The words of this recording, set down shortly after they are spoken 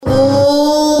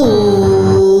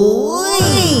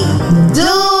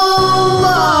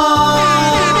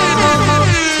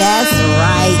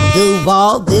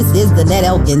Lynette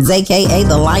Elkins, aka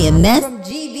the Lioness.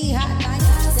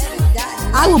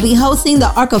 I will be hosting the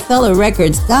Rockefeller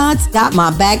Records God's Got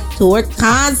My Back tour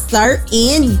concert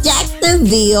in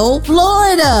Jacksonville,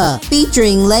 Florida,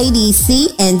 featuring Lady C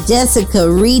and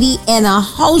Jessica Reedy and a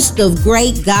host of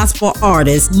great gospel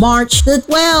artists. March the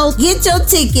 12th. Get your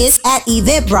tickets at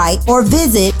Eventbrite or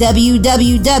visit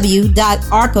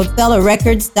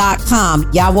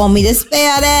www.rockefellerrecords.com. Y'all want me to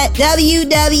spell that?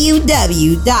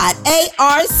 www.archafella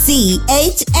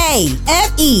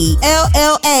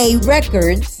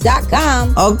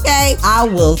records.com. Okay, I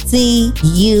will see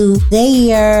you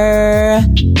there.